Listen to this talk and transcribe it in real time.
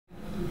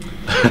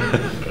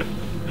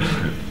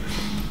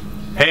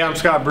Hey, I'm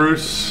Scott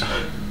Bruce.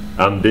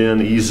 I'm Ben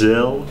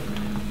Ezel.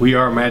 We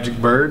are Magic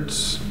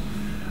Birds.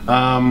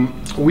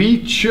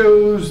 We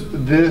chose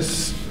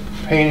this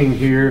painting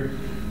here.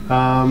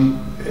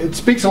 It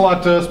speaks a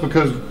lot to us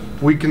because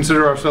we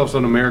consider ourselves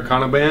an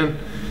Americana band,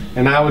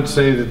 and I would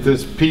say that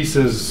this piece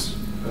is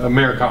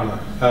Americana.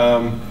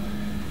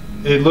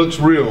 It looks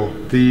real.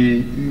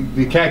 The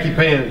khaki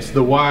pants,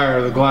 the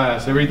wire, the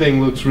glass,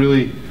 everything looks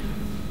really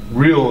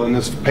real in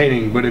this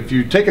painting. But if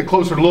you take a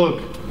closer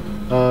look,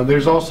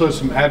 there's also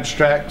some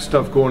abstract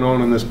stuff going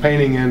on in this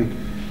painting, and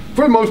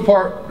for the most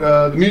part,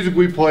 the music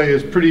we play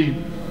is pretty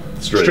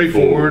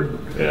straightforward.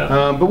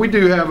 Yeah. But we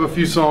do have a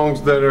few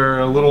songs that are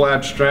a little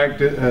abstract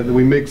that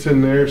we mix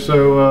in there.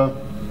 So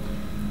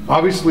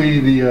obviously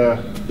the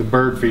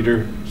bird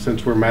feeder,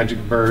 since we're Magic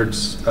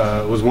Birds,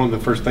 was one of the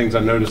first things I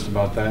noticed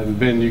about that. And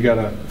Ben, you got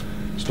a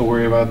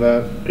story about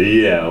that?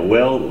 Yeah,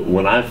 well,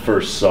 when I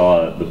first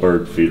saw the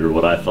bird feeder,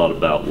 what I thought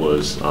about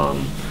was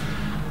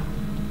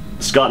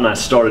Scott and I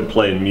started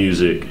playing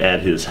music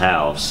at his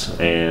house,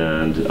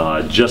 and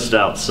just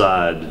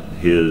outside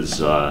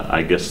his,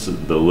 I guess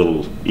the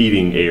little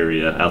eating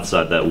area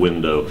outside that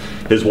window,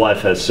 his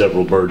wife has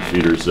several bird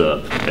feeders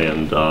up,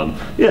 and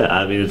yeah,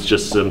 I mean, it's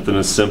just something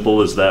as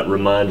simple as that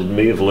reminded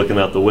me of looking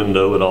out the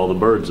window at all the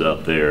birds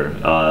out there,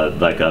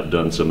 like I've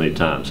done so many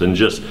times, and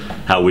just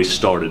how we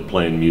started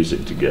playing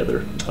music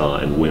together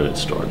and when it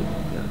started.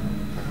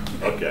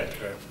 Yeah. Okay,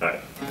 all right.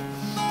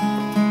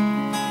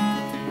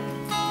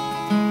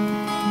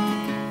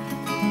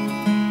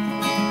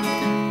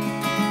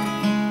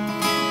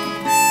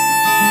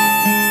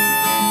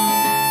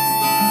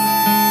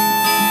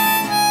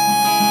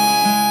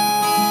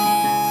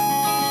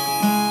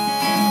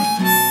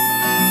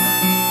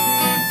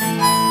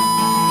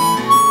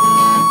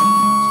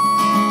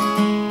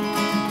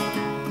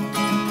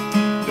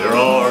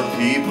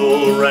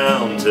 People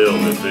around tell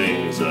me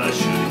things I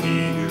should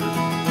hear.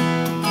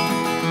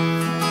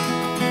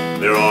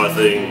 There are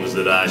things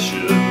that I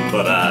should,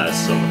 but I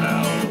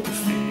somehow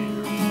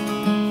fear.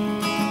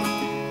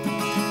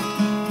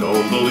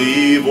 Don't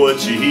believe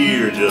what you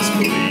hear, just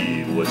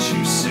believe what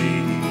you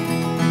see.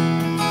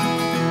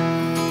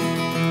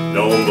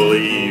 Don't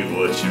believe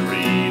what you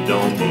read,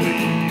 don't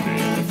believe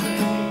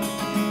anything.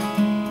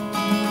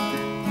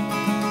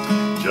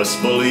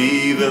 Just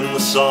believe in the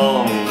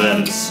song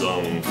that is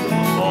sung from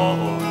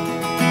afar.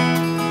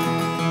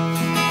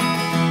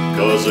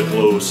 'Cause the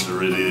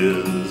closer it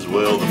is,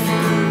 well, the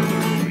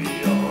further we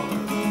are.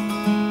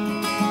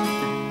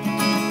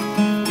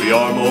 We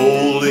are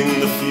molding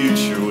the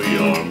future, we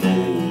are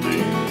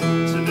molding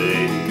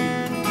today.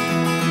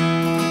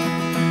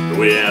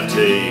 We have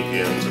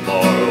taken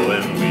tomorrow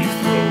and we've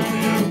thrown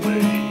it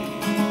away.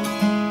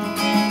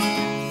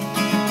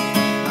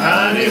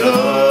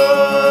 Hidey-ho!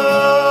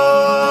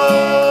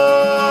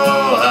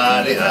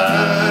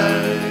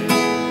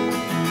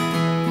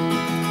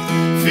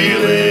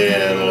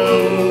 Feeling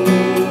low,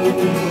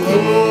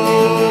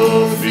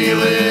 oh,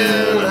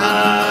 feeling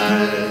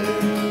high.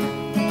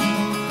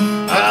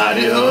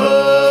 Hidey-ho,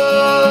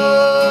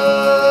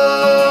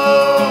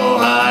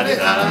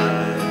 hidey-hi.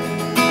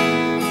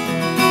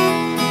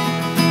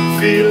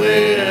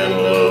 Feeling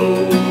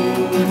low,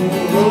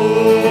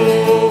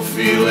 oh,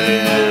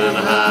 feeling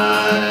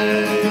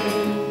high.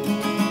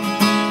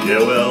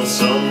 Yeah, well,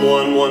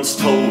 someone once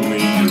told me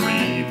to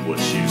read what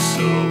you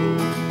sow,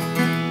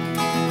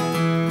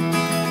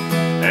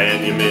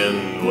 and you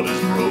mend what is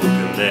broken,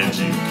 and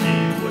you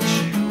keep what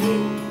you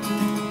owe.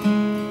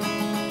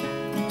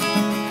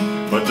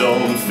 But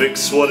don't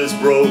fix what is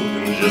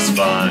broken, just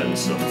find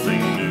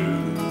something new.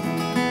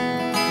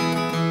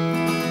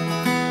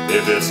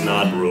 If it's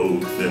not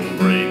broke, then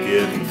break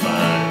it and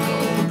find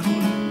all the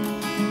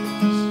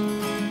clues.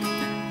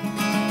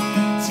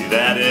 See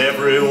that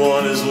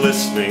everyone is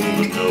listening,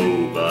 but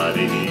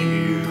nobody here.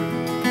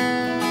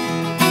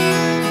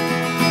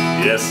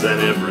 Yes, and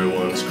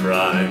everyone's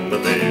crying,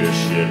 but they're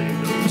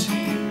shedding no tears.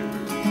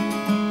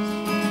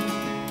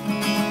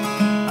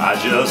 I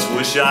just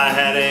wish I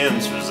had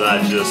answers,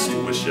 I just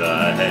wish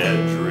I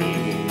had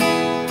dreams.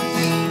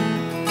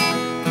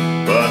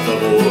 But the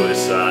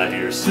voice I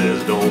hear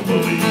says don't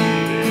believe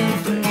it.